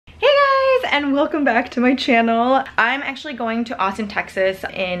and welcome back to my channel. I'm actually going to Austin, Texas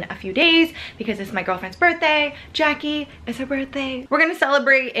in a few days because it's my girlfriend's birthday. Jackie, it's her birthday. We're gonna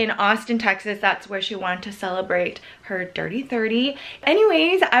celebrate in Austin, Texas. That's where she wanted to celebrate her Dirty 30.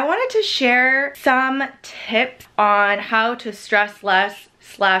 Anyways, I wanted to share some tips on how to stress less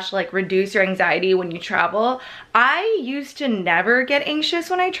 / like reduce your anxiety when you travel. I used to never get anxious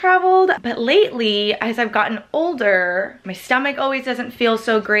when I traveled, but lately as I've gotten older, my stomach always doesn't feel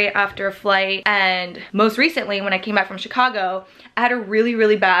so great after a flight, and most recently when I came back from Chicago, I had a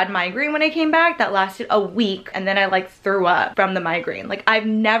really bad migraine when I came back that lasted a week, and then I like threw up from the migraine. Like I've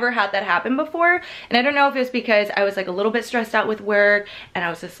never had that happen before, and I don't know if it was because I was like a little bit stressed out with work and I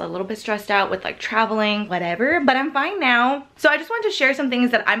was just a little bit stressed out with like traveling, whatever, but I'm fine now. So I just wanted to share some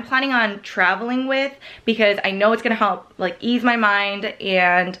things that I'm planning on traveling with because I know it's gonna help like ease my mind,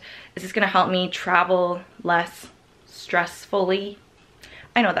 and it's just gonna help me travel less stressfully.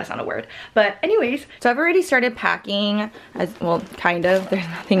 I know that's not a word, but anyways, so I've already started packing, as well, kind of. There's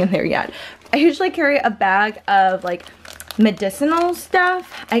nothing in there yet. I usually carry a bag of like medicinal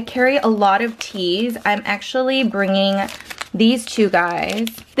stuff. I carry a lot of teas. I'm actually bringing these two guys.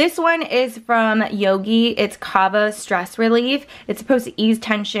 This one is from Yogi. It's Kava Stress Relief. It's supposed to ease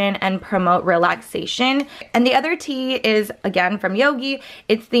tension and promote relaxation. And the other tea is again from Yogi.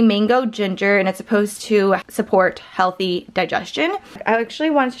 It's the Mango Ginger, and it's supposed to support healthy digestion. I actually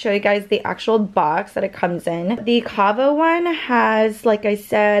wanted to show you guys the actual box that it comes in. The Kava one has, like I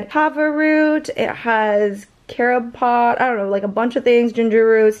said, kava root. It has carob pot, I don't know, like a bunch of things, ginger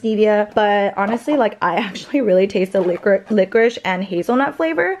root, stevia, but honestly, like I actually really taste the licorice and hazelnut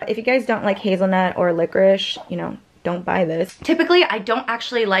flavor. If you guys don't like hazelnut or licorice, you know, don't buy this. Typically, I don't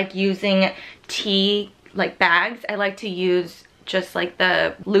actually like using tea like bags. I like to use just like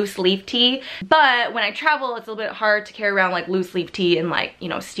the loose leaf tea, but when I travel it's a little bit hard to carry around like loose leaf tea and like, you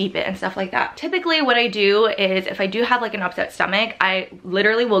know, steep it and stuff like that. Typically what I do is if I do have like an upset stomach, I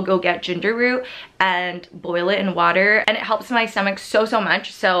literally will go get ginger root and boil it in water, and it helps my stomach so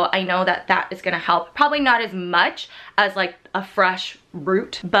much. So I know that that is gonna help. Probably not as much as like a fresh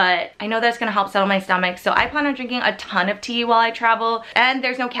root, but I know that's gonna help settle my stomach. So I plan on drinking a ton of tea while I travel, and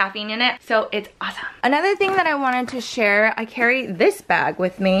there's no caffeine in it, so it's awesome. Another thing that I wanted to share, I carry this bag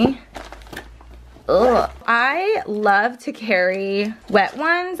with me. Ugh. I love to carry wet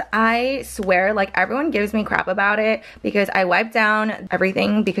ones. I swear, like everyone gives me crap about it because I wipe down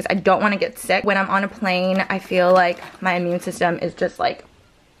everything because I don't want to get sick. When I'm on a plane, I feel like my immune system is just like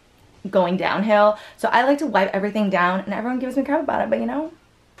going downhill. So I like to wipe everything down, and everyone gives me crap about it, but you know.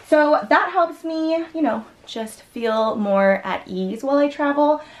 So that helps me, you know, just feel more at ease while I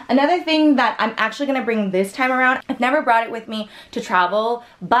travel. Another thing that I'm actually gonna bring this time around, I've never brought it with me to travel,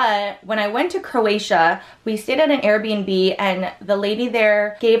 but when I went to Croatia, we stayed at an Airbnb, and the lady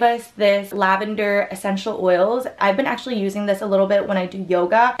there gave us this lavender essential oils. I've been actually using this a little bit when I do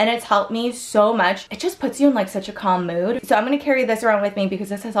yoga, and it's helped me so much. It just puts you in like such a calm mood. So I'm gonna carry this around with me because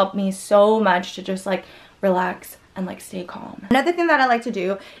this has helped me so much to just like relax and like stay calm. Another thing that I like to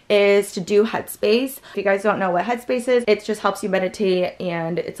do is to do Headspace. If you guys don't know what Headspace is, it just helps you meditate,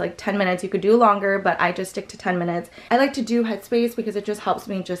 and it's like 10 minutes. You could do longer, but I just stick to 10 minutes. I like to do Headspace because it just helps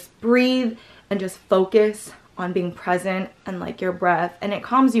me just breathe and just focus on being present and like your breath, and it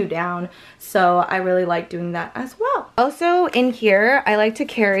calms you down. So I really like doing that as well. Also in here, I like to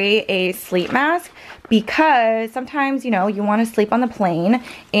carry a sleep mask because sometimes, you know, you want to sleep on the plane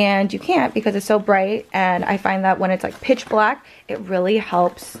and you can't because it's so bright, and I find that when it's like pitch black, it really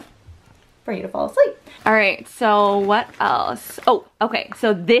helps for you to fall asleep. All right, so what else? Oh, okay,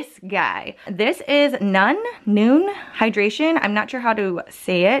 so this guy. This is Noon Hydration. I'm not sure how to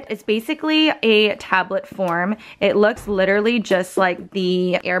say it. It's basically a tablet form. It looks literally just like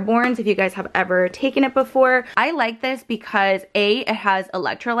the Airborne's, if you guys have ever taken it before. I like this because A, it has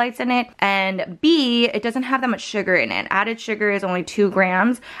electrolytes in it, and B, it doesn't have that much sugar in it. Added sugar is only 2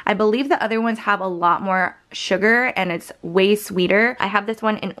 grams. I believe the other ones have a lot more sugar and it's way sweeter. I have this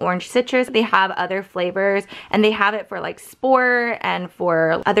one in orange citrus. They have other flavors, and they have it for like sport and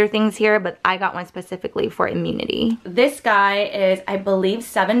for other things here, but I got one specifically for immunity. This guy is, I believe,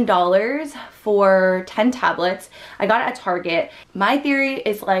 $7 for 10 tablets. I got it at Target. My theory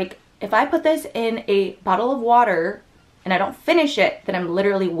is like, if I put this in a bottle of water and I don't finish it, then I'm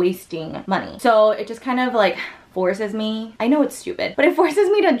literally wasting money. So it just kind of like forces me, I know it's stupid, but it forces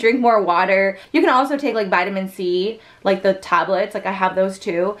me to drink more water. You can also take like vitamin C, like the tablets, like I have those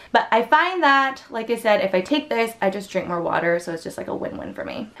too. But I find that, like I said, if I take this, I just drink more water, so it's just like a win-win for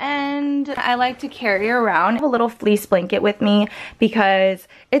me. And I like to carry around a little fleece blanket with me because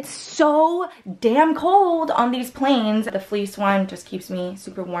it's so damn cold on these planes. The fleece one just keeps me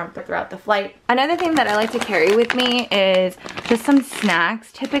super warm throughout the flight. Another thing that I like to carry with me is just some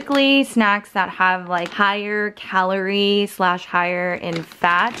snacks. Typically snacks that have like higher calorie / higher in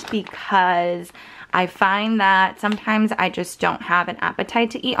fat, because I find that sometimes I just don't have an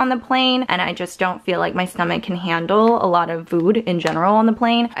appetite to eat on the plane, and I just don't feel like my stomach can handle a lot of food in general on the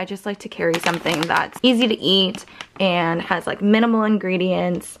plane. I just like to carry something that's easy to eat and has like minimal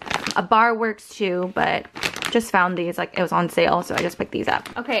ingredients. A bar works too, but just found these, like it was on sale, so I just picked these up.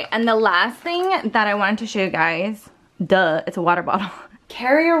 Okay, and the last thing that I wanted to show you guys, duh, it's a water bottle.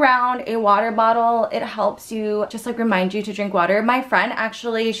 Carry around a water bottle. It helps you, just like remind you to drink water. My friend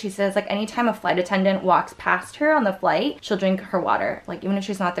actually, she says like anytime a flight attendant walks past her on the flight, she'll drink her water. Like even if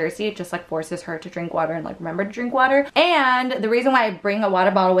she's not thirsty, it just like forces her to drink water and like remember to drink water. And the reason why I bring a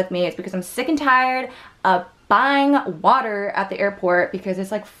water bottle with me is because I'm sick and tired of buying water at the airport, because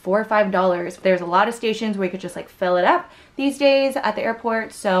it's like $4 or $5. There's a lot of stations where you could just like fill it up these days at the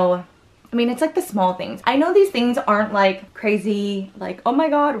airport. So I mean, it's like the small things. I know these things aren't like crazy, like, oh my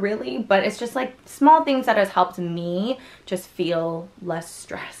God, really? But it's just like small things that has helped me just feel less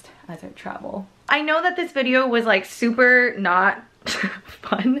stressed as I travel. I know that this video was like super not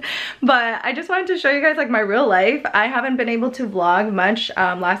fun, but I just wanted to show you guys like my real life. I haven't been able to vlog much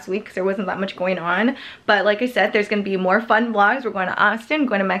last week because there wasn't that much going on, but like I said, there's gonna be more fun vlogs. We're going to Austin,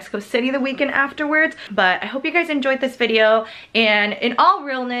 going to Mexico City the weekend afterwards. But I hope you guys enjoyed this video, and in all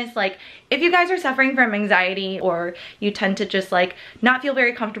realness, like if you guys are suffering from anxiety or you tend to just like not feel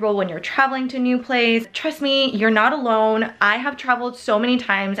very comfortable when you're traveling to a new place, trust me, you're not alone. I have traveled so many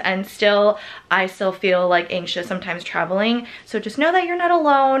times and I still feel like anxious sometimes traveling. So just know that you're not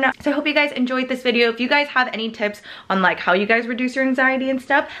alone. So I hope you guys enjoyed this video. If you guys have any tips on like how you guys reduce your anxiety and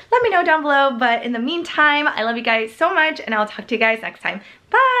stuff, let me know down below. But in the meantime, I love you guys so much, and I'll talk to you guys next time.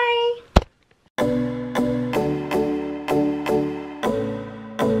 Bye!